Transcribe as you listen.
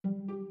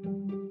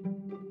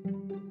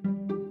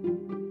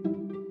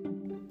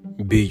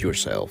Be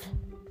yourself.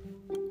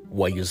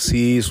 What you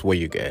see is what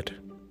you get.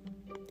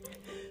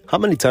 How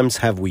many times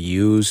have we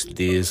used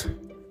this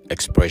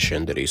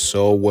expression that is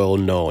so well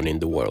known in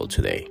the world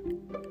today?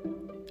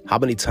 How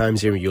many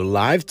times in your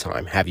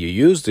lifetime have you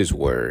used this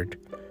word,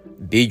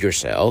 be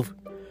yourself,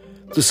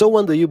 to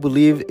someone that you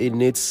believe it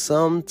needs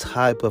some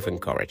type of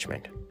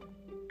encouragement?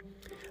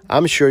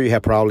 I'm sure you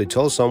have probably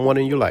told someone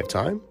in your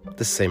lifetime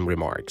the same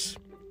remarks.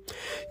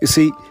 You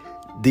see,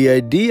 the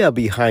idea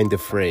behind the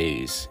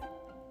phrase,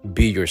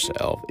 be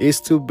yourself,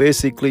 is to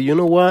basically,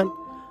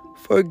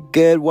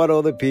 forget what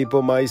other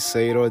people might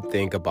say or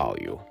think about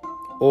you.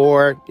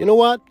 Or,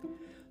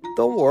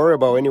 don't worry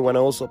about anyone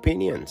else's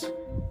opinions.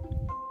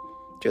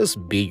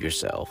 Just be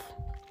yourself.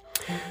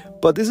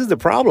 But this is the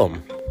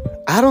problem.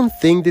 I don't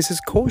think this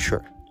is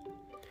kosher.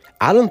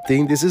 I don't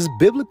think this is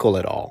biblical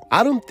at all.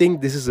 I don't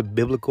think this is a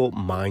biblical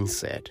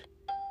mindset.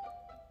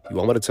 You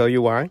want me to tell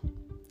you why?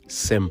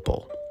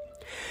 Simple.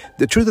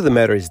 The truth of the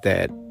matter is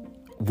that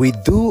we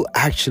do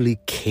actually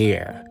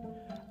care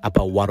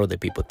about what other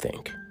people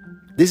think.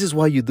 This is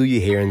why you do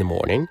your hair in the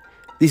morning.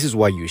 This is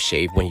why you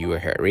shave when you are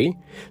hairy.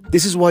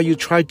 This is why you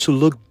try to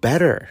look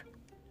better.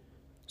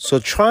 So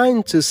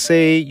trying to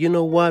say,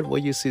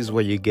 what you see is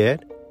what you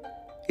get,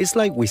 it's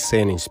like we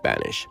say in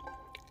Spanish,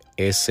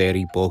 es ser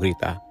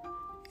hipócrita.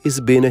 It's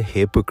being a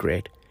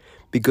hypocrite,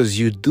 because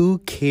you do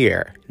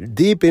care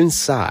deep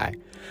inside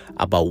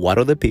about what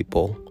other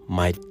people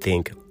might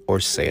think or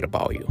say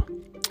about you.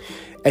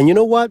 And you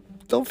know what?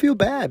 Don't feel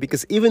bad,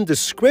 because even the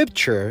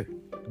scripture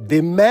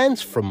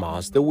demands from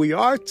us that we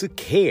are to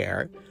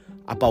care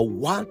about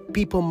what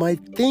people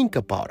might think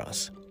about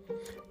us.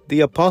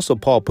 The Apostle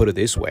Paul put it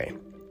this way.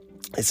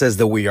 It says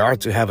that we are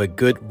to have a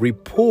good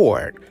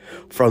report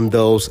from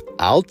those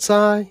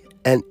outside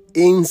and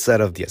inside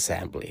of the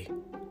assembly.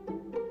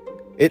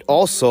 It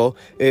also,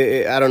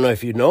 I don't know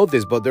if you know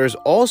this, but there's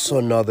also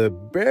another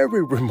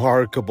very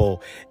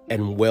remarkable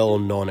and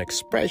well-known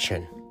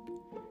expression.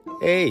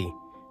 Hey,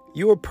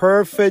 you are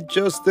perfect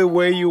just the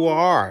way you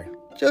are.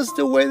 Just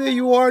the way that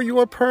you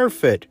are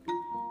perfect.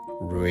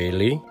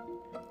 Really?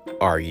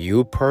 Are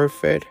you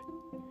perfect?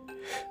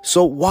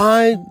 So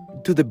why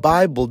do the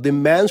Bible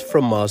demands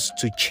from us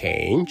to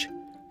change,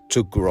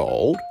 to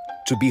grow,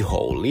 to be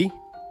holy?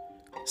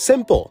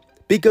 Simple,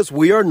 because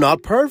we are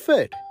not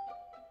perfect.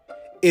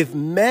 If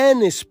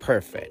man is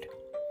perfect,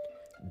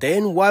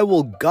 then why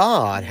will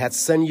God have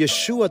sent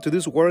Yeshua to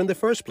this world in the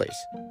first place?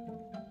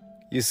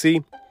 You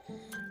see,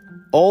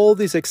 all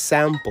these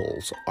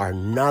examples are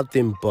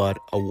nothing but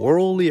a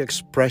worldly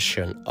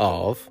expression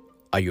of,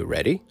 are you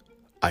ready?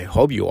 I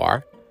hope you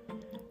are.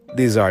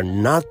 These are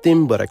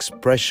nothing but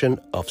expression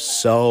of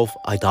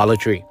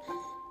self-idolatry,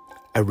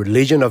 a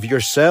religion of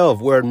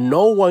yourself where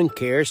no one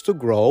cares to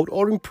grow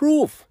or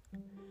improve.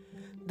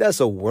 That's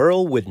a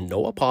world with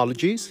no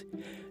apologies,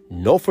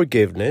 no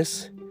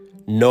forgiveness,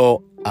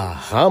 no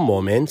aha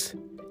moments,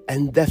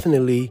 and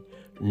definitely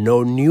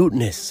no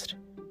newness.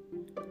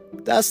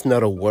 That's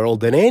not a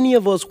world that any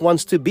of us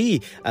wants to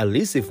be, at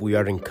least if we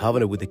are in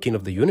covenant with the King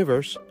of the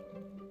universe.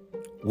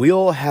 We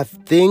all have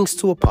things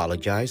to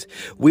apologize.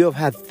 We all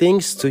have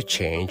things to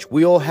change.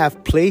 We all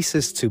have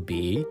places to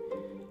be.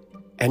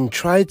 And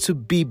try to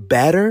be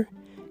better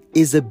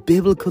is a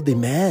biblical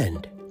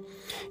demand.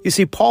 You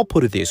see, Paul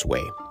put it this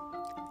way.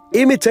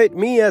 Imitate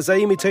me as I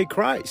imitate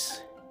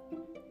Christ.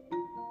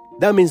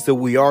 That means that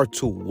we are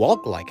to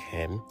walk like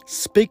him,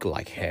 speak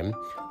like him,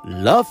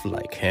 love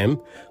like him,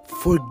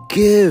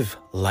 forgive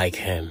like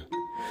him.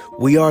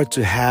 We are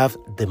to have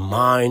the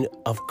mind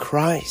of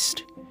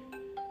Christ.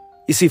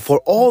 You see, for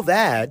all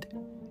that,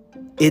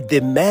 it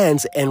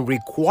demands and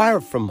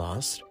requires from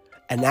us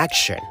an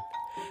action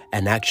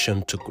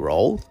to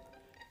grow,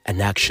 an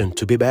action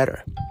to be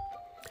better.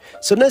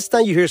 So next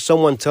time you hear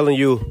someone telling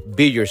you,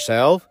 be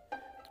yourself,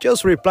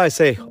 just reply,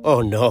 say,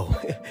 oh no,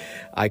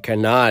 I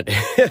cannot.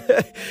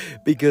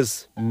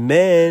 Because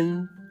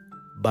man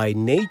by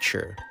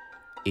nature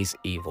is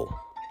evil.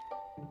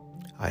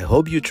 I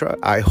hope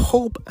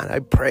and I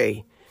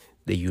pray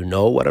that you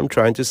know what I'm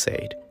trying to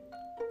say.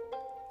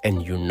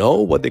 And you know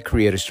what the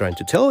Creator is trying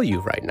to tell you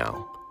right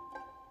now.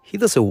 He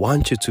doesn't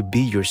want you to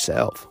be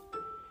yourself.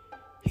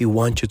 He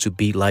wants you to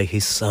be like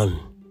his son.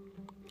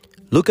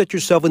 Look at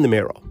yourself in the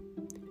mirror.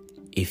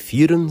 If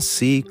you don't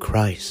see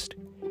Christ,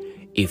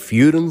 if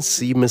you don't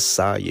see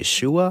Messiah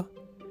Yeshua,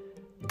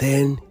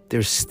 then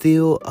there's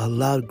still a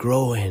lot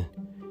growing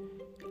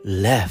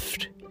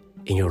left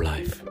in your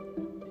life.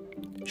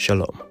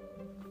 Shalom.